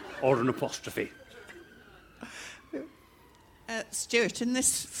or an apostrophe. Stuart, in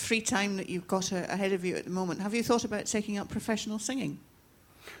this free time that you've got ahead of you at the moment, have you thought about taking up professional singing?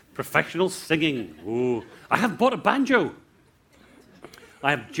 Professional singing. Oh, I have bought a banjo.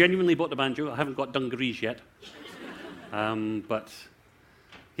 I have genuinely bought a banjo. I haven't got dungarees yet. But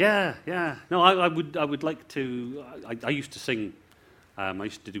yeah. No, I would like to. I used to sing. I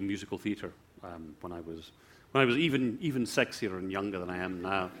used to do musical theatre when I was even sexier and younger than I am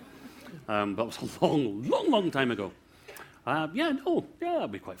now. But it was a long time ago. That'd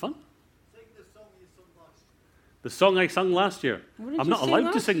be quite fun. Sing the song you sung last year. The song I sung last year. What did I'm you not sing allowed to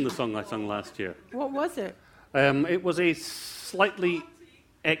last- sing the song I sung last year. What was it? It was a slightly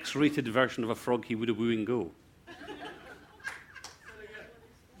X-rated version of A Frog He Would a Woo and Go.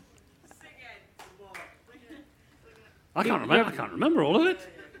 I can't remember all of it.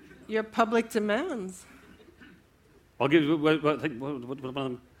 Your public demands. I'll give you what one of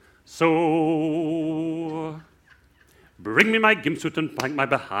them. So, bring me my gimp-suit and spank my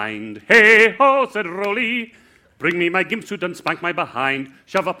behind. Hey ho, said Rolly. Bring me my gimp-suit and spank my behind.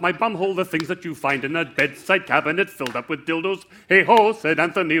 Shove up my bumhole the things that you find in a bedside cabinet filled up with dildos. Hey ho, said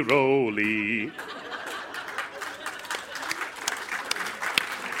Anthony Rolly.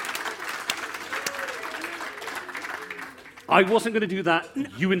 I wasn't going to do that.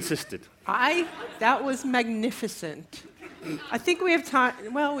 You insisted. That was magnificent. I think we have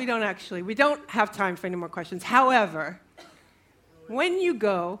time. Well, we don't actually. We don't have time for any more questions. However, when you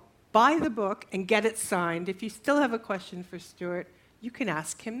go, buy the book and get it signed. If you still have a question for Stuart, you can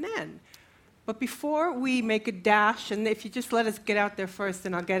ask him then. But before we make a dash, and if you just let us get out there first,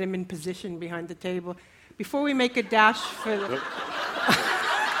 then I'll get him in position behind the table. Before we make a dash for the...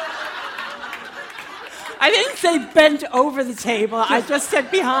 I didn't say bent over the table. I just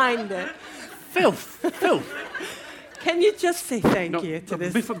said behind it. Filth. Can you just say thank you to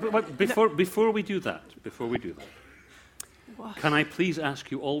this? Before we do that, What? can I please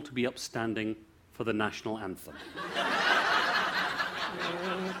ask you all to be upstanding for the national anthem?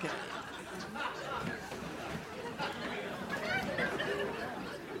 Okay.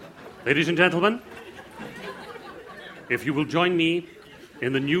 Ladies and gentlemen, if you will join me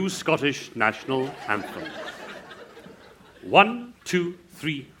in the new Scottish national anthem. 1, 2,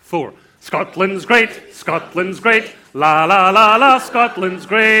 3, 4. Scotland's great, la la la la, Scotland's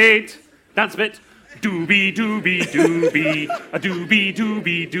great. Dance bit. Doobie doobie doobie, a doobie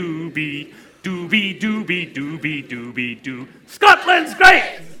doobie doobie, doobie doobie doobie doobie doo. Scotland's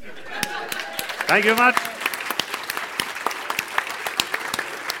great! Thank you much.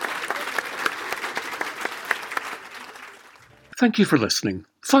 Thank you for listening.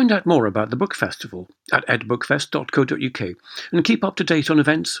 Find out more about the Book Festival at edbookfest.co.uk and keep up to date on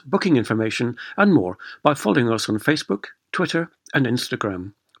events, booking information and more by following us on Facebook, Twitter and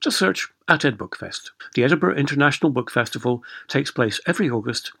Instagram. Just search @EdBookFest. The Edinburgh International Book Festival takes place every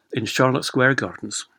August in Charlotte Square Gardens.